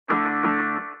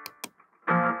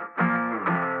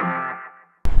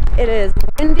It is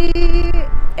windy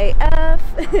AF.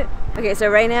 Okay, so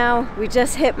right now we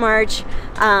just hit March.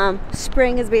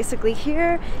 Spring is basically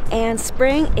here, and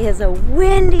spring is a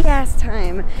windy ass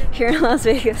time here in Las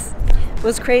Vegas.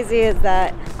 What's crazy is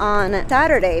that on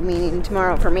Saturday, meaning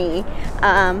tomorrow for me,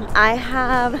 I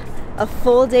have a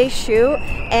full day shoot,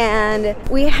 and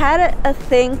we had a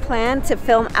thing planned to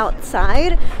film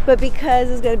outside, but because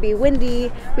it's gonna be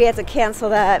windy, we had to cancel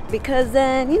that because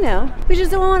then, you know, we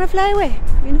just don't want to fly away,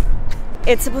 you know.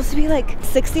 It's supposed to be like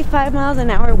 65 miles an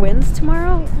hour winds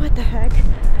tomorrow. What the heck?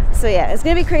 So yeah, it's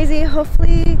gonna be crazy.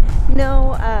 Hopefully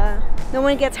no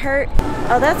one gets hurt.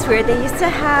 Oh, that's weird. They used to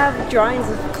have drawings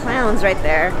of clowns right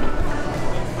there.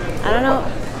 I don't know.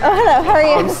 Oh, hello. How are you?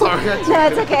 I'm sorry. No,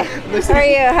 it's okay. How are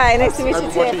you? Hi, nice to meet you too.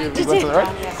 You went to the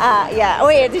right? Yeah. Oh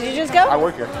wait, did you just go? I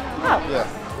work here. Oh. Yeah.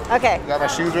 Okay. Got my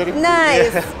shoes ready?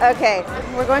 Nice. Yeah. Okay,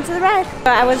 we're going to the ride.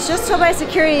 I was just told by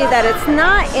security that it's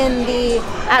not in the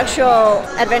actual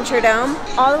Adventure Dome.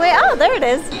 All the way. Oh, there it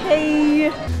is.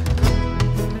 Hey.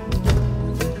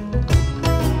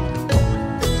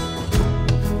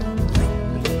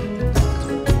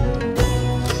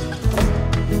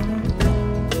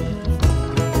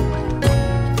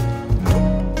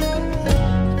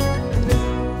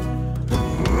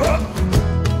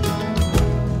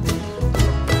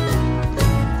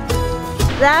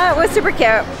 That was super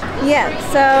cute. Yeah,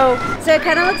 so it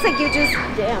kind of looks like you just,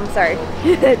 damn, sorry.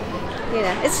 You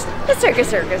know, it's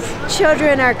circus.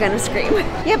 Children are gonna scream.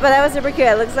 Yeah, but that was super cute.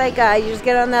 It looks like you just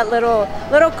get on that little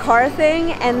car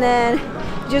thing, and then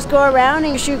you just go around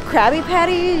and you shoot Krabby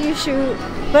Patty, you shoot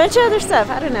a bunch of other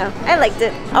stuff. I don't know. I liked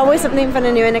it. Always something fun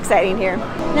and new and exciting here.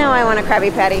 Now I want a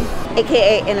Krabby Patty,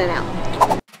 aka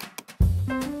In-N-Out.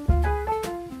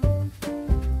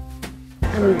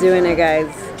 I'm doing it,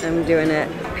 guys. I'm doing it.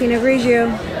 Pinot Grigio.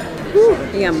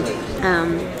 Woo, yum.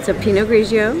 So Pinot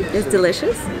Grigio is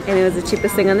delicious, and it was the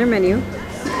cheapest thing on their menu.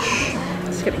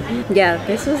 Just kidding. Yeah,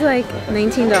 this was like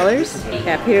 $19.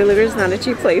 Yeah, Peter Luger's not a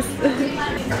cheap place.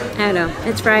 I don't know.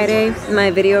 It's Friday. My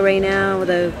video right now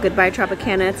with a Goodbye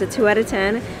Tropicana, it's a 2 out of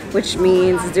 10, which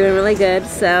means it's doing really good.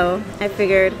 So I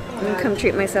figured I'm gonna come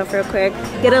treat myself real quick,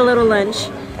 get a little lunch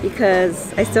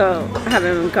because I still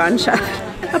haven't gone shopping.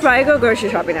 I'll probably go grocery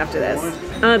shopping after this.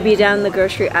 I'm gonna be down the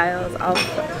grocery aisles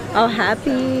all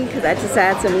happy because I just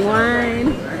had some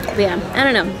wine. But yeah, I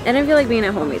don't know. I didn't feel like being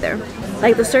at home either.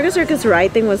 Like the Circus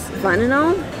Ride thing was fun and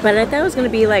all, but I thought it was gonna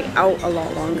be like out a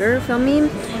lot longer filming.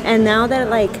 And now that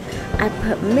like I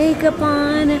put makeup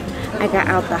on, I got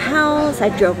out the house,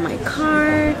 I drove my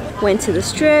car, went to the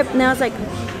strip. Now it's like,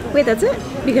 wait, that's it?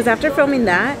 Because after filming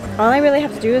that, all I really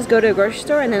have to do is go to a grocery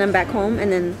store and then I'm back home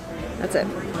and then that's it.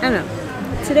 I don't know.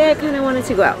 Today I kind of wanted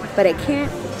to go out, but I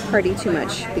can't party too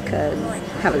much because I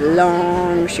have a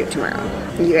long shoot tomorrow.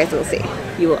 You guys will see.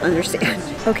 You will understand.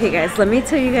 Okay guys, let me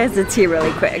tell you guys the tea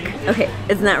really quick. Okay,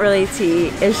 it's not really tea.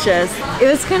 It's just, it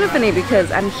was kind of funny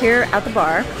because I'm here at the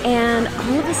bar and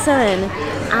all of a sudden,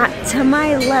 to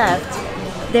my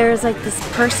left, there's like this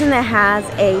person that has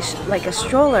a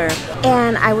stroller,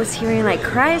 and I was hearing like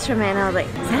cries from it, and I was like,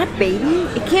 is that a baby?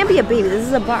 It can't be a baby, this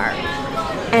is a bar.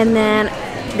 And then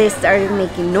they started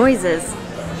making noises,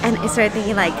 and I started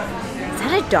thinking like, is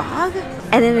that a dog?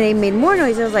 And then they made more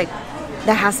noise. I was like,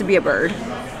 that has to be a bird.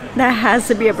 That has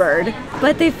to be a bird.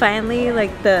 But they finally,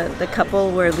 like the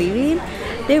couple were leaving.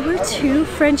 They were 2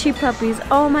 Frenchie puppies.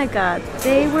 Oh my god,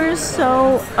 they were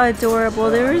so adorable.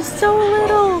 They were so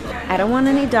little. I don't want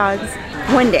any dogs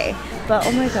one day, but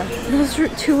oh my god, those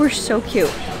 2 were so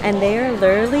cute, and they are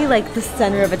literally like the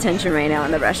center of attention right now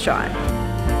in the restaurant.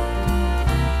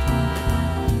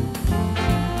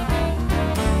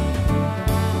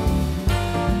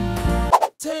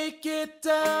 Take it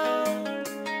down,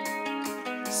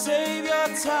 save your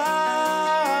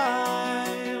time.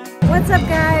 What's up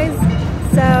guys?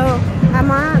 So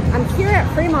I'm here at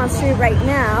Fremont Street right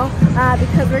now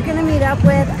because we're gonna meet up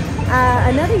with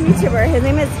another YouTuber. His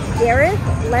name is Gareth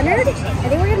Leonard. I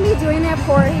think we're gonna be doing it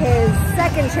for his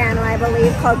second channel, I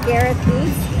believe, called Gareth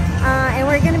Beats. And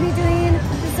we're gonna be doing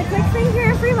just a quick thing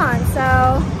here in Fremont. So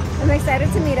I'm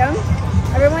excited to meet him.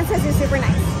 Everyone says he's super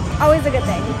nice. Always a good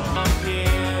thing.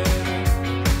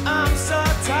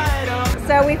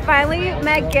 So we finally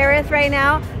met Gareth right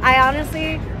now. I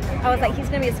was like, he's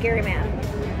gonna be a scary man.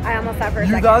 I almost thought for a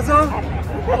second. You thought so?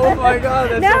 Oh my god.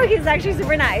 That's no, he's actually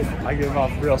super nice. I give him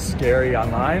off real scary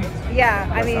online. Yeah,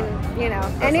 I mean, you know,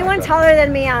 anyone taller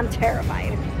than me, I'm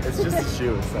terrified. It's just the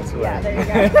shoes, that's right. Yeah, there you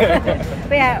go.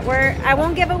 But yeah, I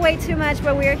won't give away too much,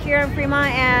 but we're here in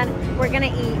Fremont and we're gonna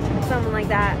eat. something like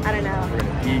that. I don't know. We're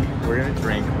gonna eat, we're gonna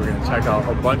drink, we're gonna check out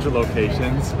a bunch of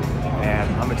locations, and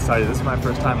I'm excited. This is my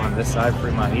first time on this side for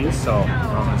my East, so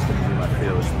Norma's gonna be my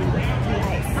fearless leader.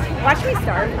 Nice. Watch me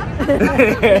starve.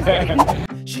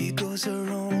 She goes her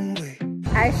own way.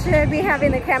 I should be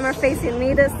having the camera facing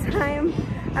me this time.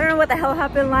 I don't know what the hell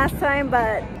happened last time,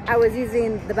 but I was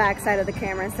using the back side of the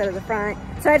camera instead of the front.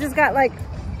 So I just got like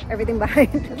everything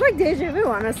behind. It's like deja vu,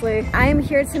 honestly. I'm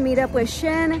here to meet up with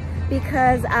Shin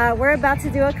because we're about to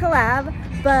do a collab,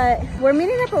 but we're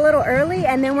meeting up a little early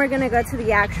and then we're gonna go to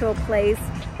the actual place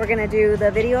we're gonna do the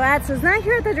video at. So it's not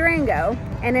here at the Durango,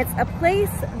 and it's a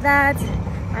place that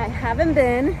I haven't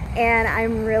been and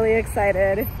I'm really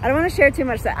excited. I don't wanna share too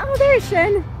much. Oh, there's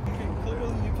Shin.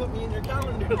 Put me in your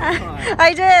calendar.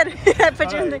 I did. I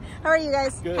put you in the, how are you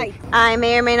guys? Good. Hi. I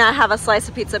may or may not have a slice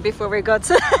of pizza before we go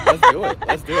to. Let's do it.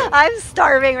 Let's do it. I'm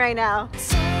starving right now.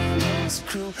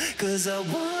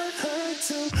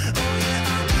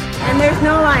 And there's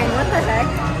no line. What the heck?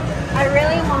 I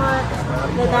really want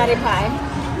the nutty pie.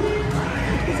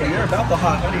 So you're about the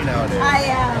hot honey nowadays. I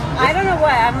am. I don't know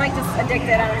what. I'm like just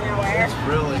addicted out of nowhere. It's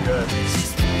really good.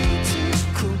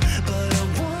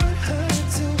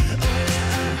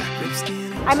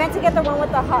 I meant to get the one with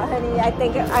the hot honey. I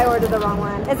think I ordered the wrong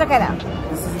one. It's okay though.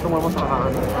 This is the one with the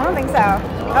hot honey. I don't think so.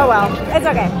 Oh well. It's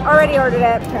okay. Already ordered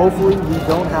it. Hopefully we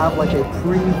don't have like a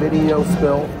pre-video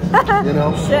spill, you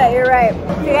know? Shit, you're right.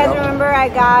 Do you guys remember I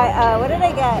got, what did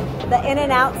I get? The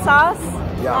In-N-Out sauce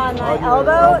on my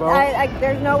elbow.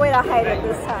 There's no way to hide it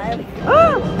this time.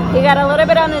 He got a little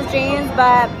bit on his jeans,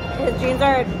 but his jeans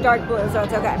are dark blue, so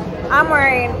it's okay. I'm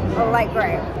wearing a light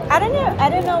gray. I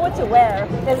didn't know what to wear.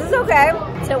 Is this okay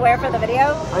to wear for the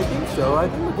video? I think so. I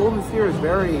think the Golden Steer is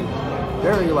very,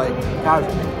 very like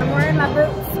casual. I'm wearing my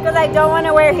boots because I don't want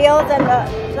to wear heels, and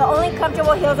the only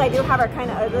comfortable heels I do have are kind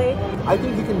of ugly. I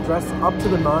think you can dress up to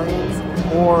the nines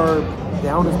or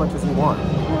down as much as you want.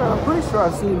 I'm pretty sure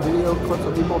I've seen video clips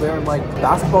of people there in like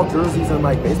basketball jerseys and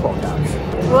like baseball caps.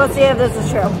 We'll see if this is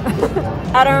true.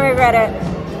 I don't regret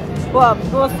it. Well,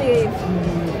 we'll see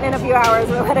in a few hours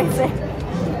what I say.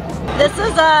 This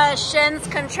is Shin's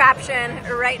contraption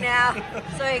right now,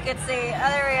 so you can see. Oh,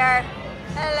 there we are.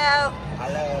 Hello.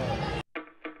 Hello.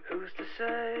 Who's to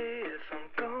say if I'm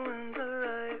going the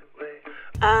right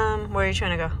way? Where are you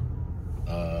trying to go?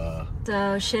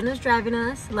 So Shin is driving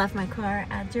us, left my car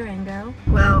at Durango.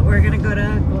 Well, we're gonna go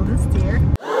to Golden Steer.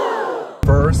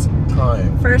 First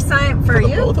time. First time for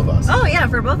you? Both of us. Oh yeah,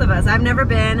 for both of us. I've never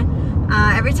been.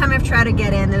 Every time I've tried to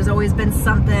get in, there's always been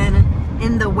something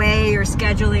in the way, or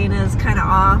scheduling is kind of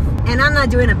off. And I'm not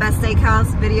doing a Best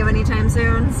Steakhouse video anytime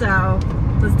soon, so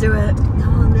let's do it. I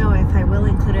don't know if I will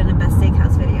include it in a Best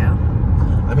Steakhouse video.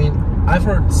 I mean, I've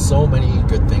heard so many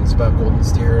good things about Golden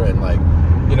Steer, and like,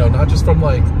 you know, not just from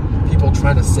like people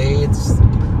trying to say it's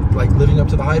like living up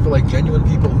to the hype, but like genuine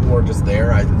people who are just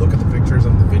there. I look at the pictures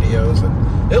and the videos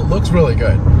and it looks really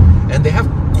good. And they have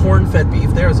corn-fed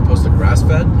beef there as opposed to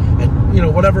grass-fed, and you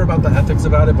know, whatever about the ethics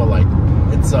about it, but like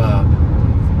it's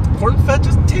corn-fed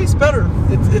just tastes better.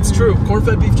 It's true.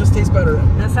 Corn-fed beef just tastes better.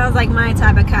 That sounds like my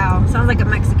type of cow. Sounds like a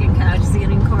Mexican cow just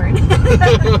eating corn.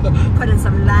 Put in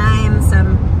some lime,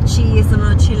 some cheese, some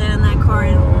little chile in that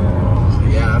corn. Oh,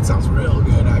 yeah, that sounds real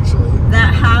good actually.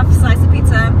 That half slice of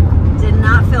pizza did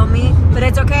not fill me, but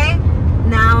it's okay.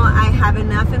 Now I have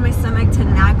enough in my stomach to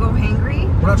not go hangry.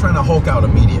 We're not trying to Hulk out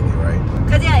immediately, right?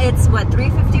 Cause yeah, it's what,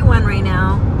 3:51 right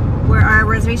now. Where our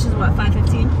reservation is what,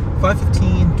 5:15?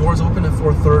 5:15, doors open at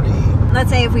 4:30. Let's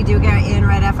say if we do get in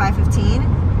right at 5:15,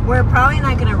 we're probably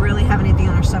not gonna really have anything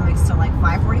on our stomachs till like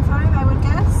 5:45, I would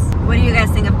guess. What do you guys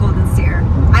think of Golden Steer?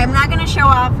 I'm not gonna show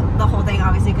off the whole thing,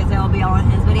 obviously, because it'll be all in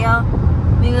his video.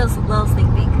 Maybe a little sneak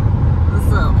peek, just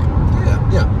a little bit.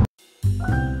 Yeah.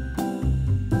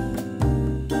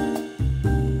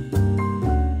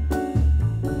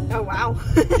 Oh wow.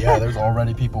 Yeah, there's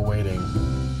already people waiting.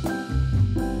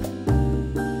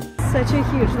 Such a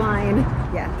huge line.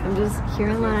 Yeah, I'm just here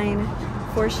in line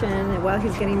for Shin while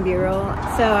he's getting B-roll.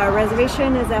 So our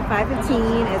reservation is at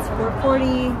 5:15. It's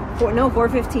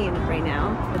 4:15 right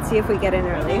now. Let's see if we get in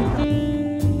early.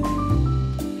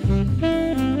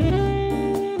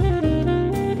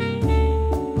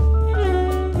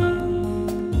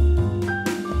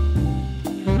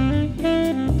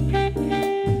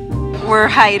 We're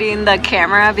hiding the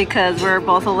camera because we're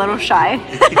both a little shy.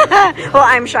 Well,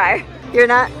 I'm shy. You're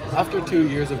not? After 2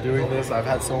 years of doing this, I've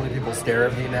had so many people stare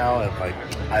at me now, and like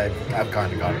I've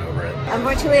kind of gotten over it.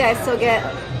 Unfortunately, I still get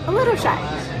a little shy,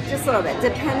 just a little bit,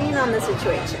 depending on the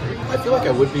situation. I feel like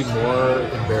I would be more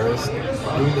embarrassed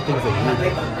doing the things that you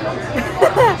do.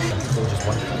 People just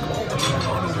wonder,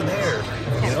 oh, over there.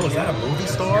 You know, is that a movie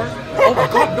star? Oh my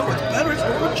god, no, it's better. It's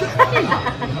Norma Jackie.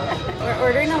 We're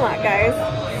ordering a lot, guys.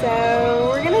 So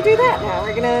we're gonna do that now.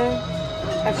 We're gonna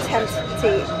attempt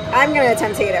to eat. I'm gonna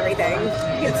attempt to eat everything.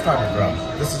 It's time to grub.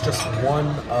 This is just one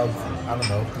of, I don't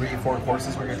know, 3 or 4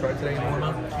 courses we're gonna try today,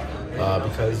 Norma.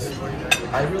 Because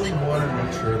I really want to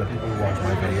make sure that people who watch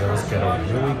my videos get a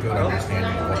really good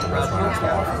understanding of what the restaurant has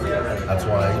to offer. That's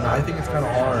why, you know, I think it's kind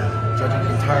of hard judging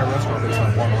the entire restaurant based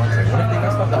on one entree. What if they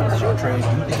got stuff that was entrees?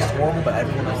 You think it's horrible, but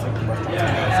everyone else thinks the restaurant's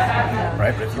amazing,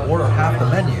 right? But if you order half the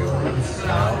menu,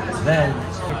 then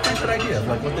it's a pretty good idea of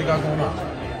like what they got going on.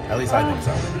 At least I think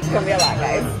so. It's gonna be a lot,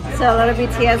 guys. So a little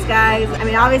BTS, guys. I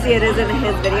mean, obviously it isn't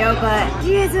his video, but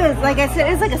Jesus, like I said,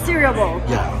 it's like a cereal bowl.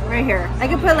 Yeah. Right here. I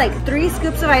could put like 3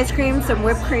 scoops of ice cream, some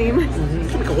whipped cream. You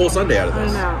can make a whole sundae out of I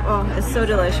this. know. Oh, it's so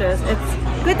delicious.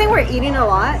 It's good thing we're eating a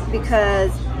lot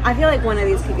because I feel like one of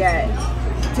these could get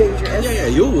dangerous. Yeah,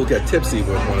 you will get tipsy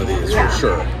with one of these for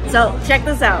sure. So check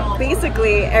this out.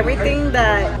 Basically, everything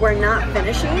that we're not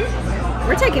finishing,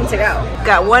 we're taking to go.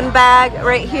 Got one bag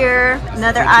right here,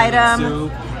 another item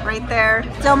right there.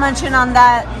 Still munching on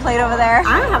that plate over there.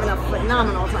 I'm having a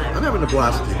phenomenal time. I'm having a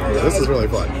blast with you. This is really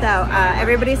fun. So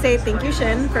everybody say thank you,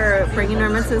 Shin, for bringing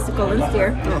Norma to this Golden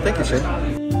Steer. Oh, thank you, Shane.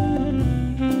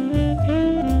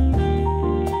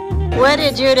 What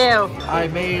did you do? I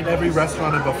made every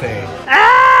restaurant a buffet.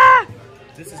 Ah!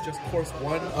 This is just course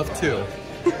 1 of 2.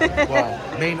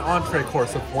 Well, main entree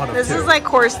course of 1 of 2. This is like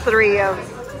course 3 of...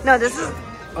 No, this is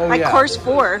like course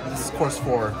 4. This is course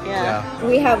 4. Yeah.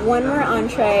 We have one more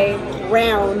entree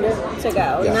round to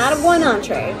go. Yes. Not one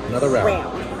entree. Another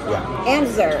round. Yeah. And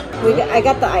dessert. I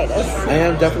got the itis. I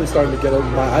am definitely starting to get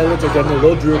my eyelids are getting a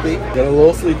little droopy, getting a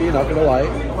little sleepy, not gonna lie.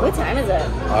 What time is it?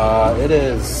 It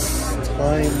is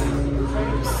time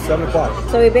 7 o'clock.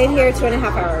 So we've been here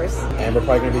 2.5 hours. And we're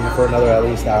probably gonna be here for another at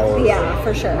least hour. Yeah,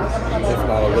 for sure. If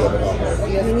not a little bit longer.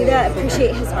 We need to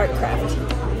appreciate his art craft.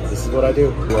 This is what I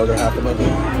do. We order half the menu.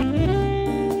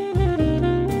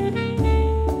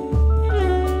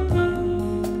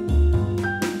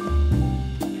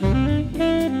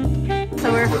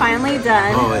 So we're finally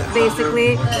done. Oh, yeah.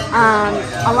 Basically,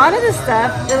 a lot of the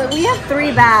stuff, we have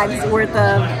 3 bags worth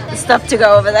of stuff to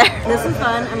go over there. This is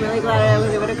fun. I'm really glad I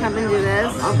was able to come and do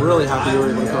this. I'm really happy you were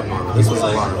able to come, Norma. This was a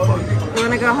lot of fun. We're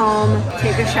gonna go home,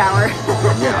 take a shower.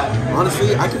 Yeah,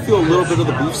 honestly, I can feel a little bit of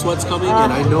the beef sweats coming,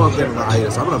 and I know I'm getting the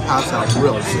itis. I'm gonna pass out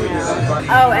really soon.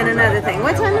 Oh, and another thing.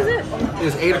 What time is it?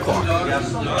 It's 8 o'clock.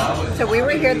 So we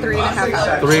were here 3.5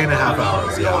 hours. 3.5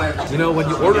 hours, yeah. You know, when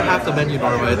you order half the menu,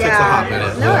 Norma, it takes a hot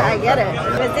minute. No, you know? I get it.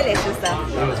 It's delicious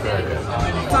stuff. It was very good.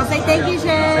 So I'll say thank you,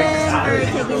 Shin, for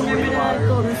taking Norma to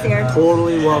Golden Steer.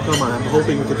 Totally welcome. I'm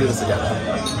hoping we could do this together.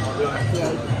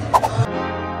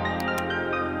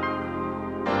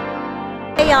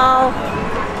 Hey y'all.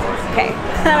 Okay,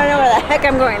 I don't know where the heck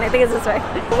I'm going. I think it's this way.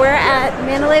 We're at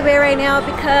Mandalay Bay right now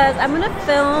because I'm gonna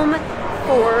film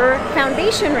for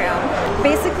Foundation Room.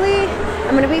 Basically,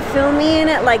 I'm gonna be filming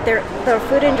like the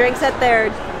food and drinks that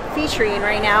they're featuring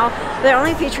right now. They're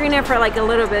only featuring it for like a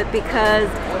little bit because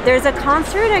there's a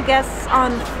concert, I guess,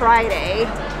 on Friday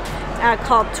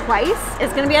called Twice.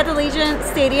 It's gonna be at the Legion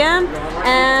Stadium,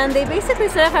 and they basically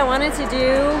said if I wanted to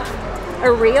do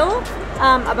a reel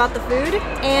about the food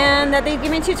and that they'd give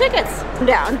me 2 tickets. I'm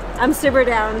down. I'm super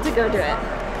down to go do it.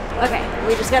 Okay,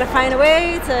 we just gotta find a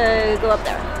way to go up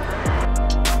there.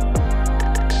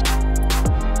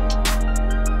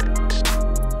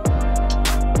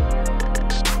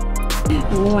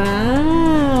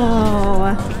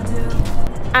 Wow.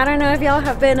 I don't know if y'all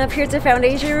have been up here to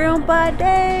Foundation Room, but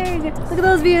dang, look at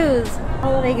those views.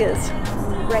 All of Vegas,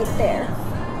 right there.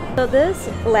 So this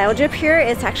lounge up here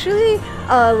is actually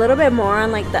a little bit more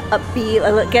on like the upbeat,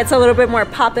 it gets a little bit more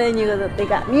poppin'. They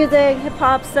got music, hip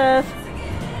hop stuff.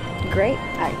 Great,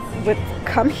 I would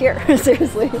come here,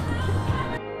 seriously.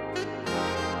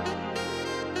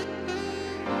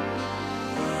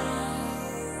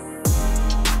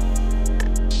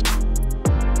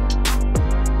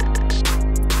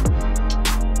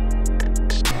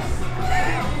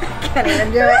 Can't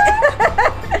even do it.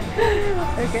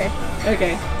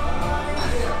 Okay.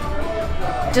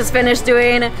 Just finished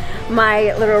doing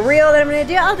my little reel that I'm gonna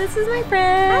do. Oh, this is my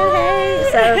friend. Hey.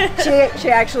 So she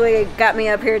actually got me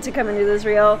up here to come and do this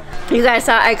reel. You guys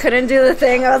saw I couldn't do the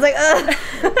thing. I was like, ugh,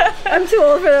 I'm too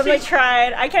old for that. She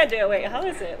tried. I can't do it. Wait, how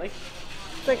is it? Like,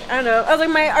 it's like, I don't know. I was like,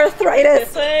 my arthritis.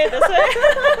 This way.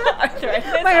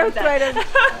 Arthritis. My arthritis.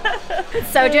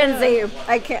 It's so Gen Z.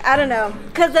 I can't. I don't know.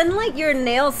 Cause then like your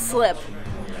nails slip.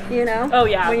 You know? Oh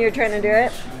yeah. When you're trying to do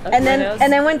it, and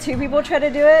then when 2 people try to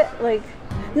do it, like,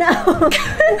 no.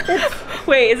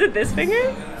 Wait, is it this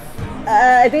finger?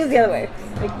 I think it's the other way.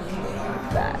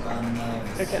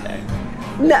 Okay, there.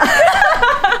 No.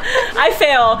 I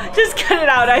fail. Just cut it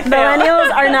out. I fail.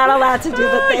 Millennials are not allowed to do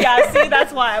the thing. Yeah, see,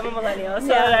 that's why I'm a millennial. So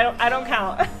Yeah. I don't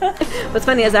count. What's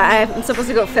funny is that I'm supposed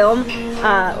to go film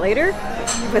later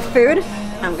with food.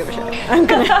 I don't give a shit. I'm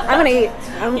gonna eat.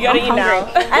 You gotta eat now.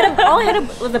 All I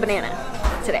had was a banana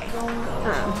today.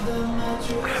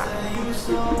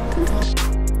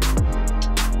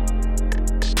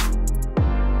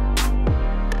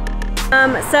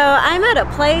 So I'm at a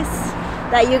place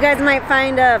that you guys might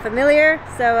find familiar.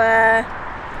 So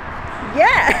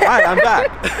yeah. Hi, I'm back.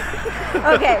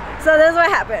 Okay, so this is what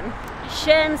happened.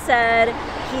 Shin said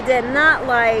he did not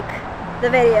like the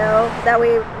video that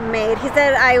we made. He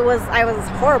said I was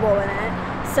horrible in it.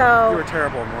 So You were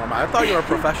terrible, Norma. I thought you were a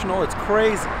professional. It's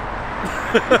crazy.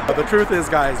 But the truth is,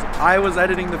 guys, I was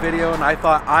editing the video and I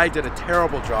thought I did a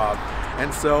terrible job.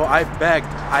 And so I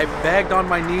begged on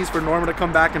my knees for Norma to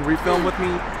come back and refilm with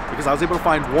me because I was able to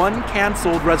find one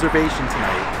canceled reservation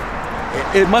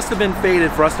tonight. It must have been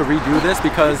fated for us to redo this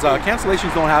because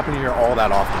cancellations don't happen here all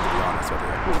that often, to be honest with you.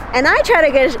 and I try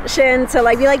to get Shin to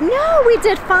like be like, no, we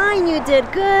did fine, you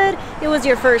did good, it was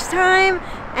your first time,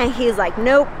 and he's like,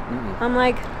 nope. I'm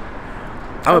like,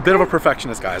 I'm a bit of a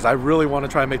perfectionist, guys. I really want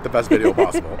to try and make the best video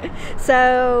possible.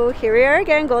 so here we are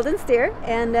again, Golden Steer,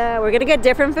 and we're gonna get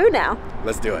different food now.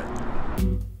 Let's do it.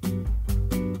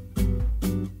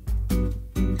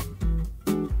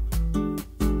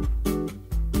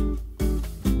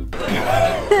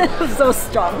 So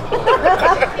strong.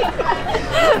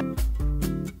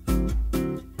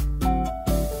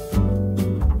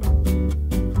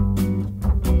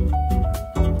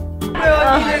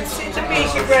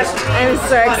 I'm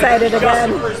so excited again.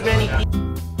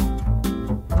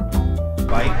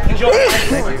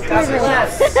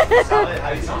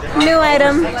 New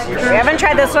item. We haven't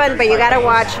tried this one, but you gotta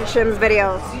watch Shim's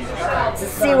videos to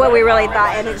see what we really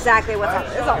thought and exactly what's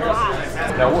happening. It's a lot.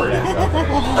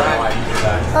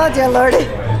 Oh dear lordy.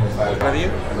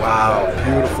 Wow,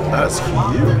 beautiful. That's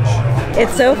huge.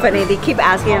 It's so funny. They keep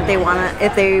asking if they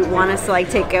want us to like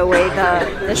take away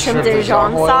the shrimp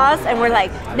Dijon sauce, and we're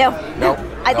like, no. Nope.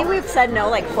 I think we've said no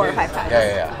like 4 or 5 times.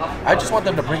 Yeah. I just want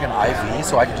them to bring an IV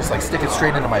so I can just like stick it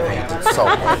straight into my veins. It's so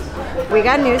good. We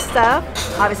got new stuff.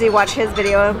 Obviously, watch his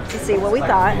video to see what we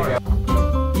thought.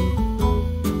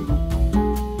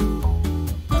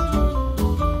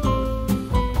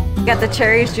 Got the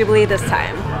Cherries Jubilee this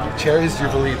time. Cherries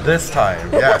Jubilee this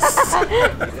time, yes. I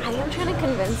am trying to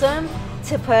convince him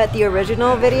to put the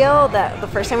original video that the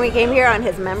first time we came here on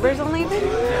his members only video.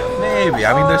 Maybe.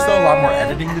 I mean, there's still a lot more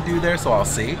editing to do there, so I'll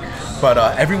see. But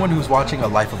everyone who's watching a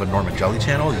Life of a Norma Jelly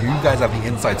channel, you guys have the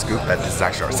inside scoop that this is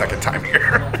actually our second time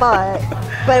here. But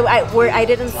I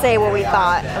didn't say what we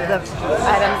thought of the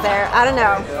items there. I don't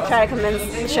know. Try to convince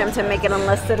Shim to make it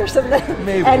unlisted or something.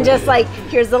 Maybe. And just like,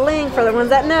 here's the link for the ones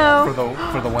that know.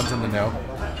 For the ones in the know.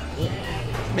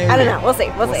 Maybe. I don't know. We'll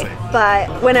see. We'll see. But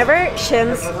whenever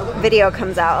Shim's video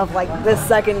comes out of like the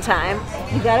second time,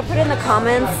 you gotta put in the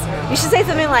comments. You should say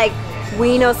something like,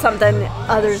 "We know something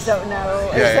others don't know,"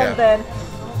 or something,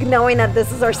 knowing that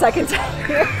this is our second time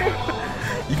here.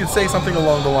 You could say something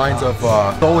along the lines of,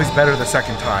 "It's always better the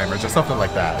second time," or just something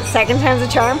like that. Second time's a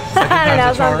charm. Second I don't know,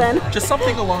 time's a charm. something. Just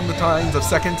something along the lines of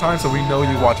second time, so we know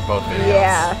you watch both videos.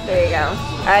 Yeah, there you go.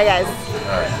 All right, guys.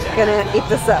 All right. Gonna eat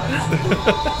this up.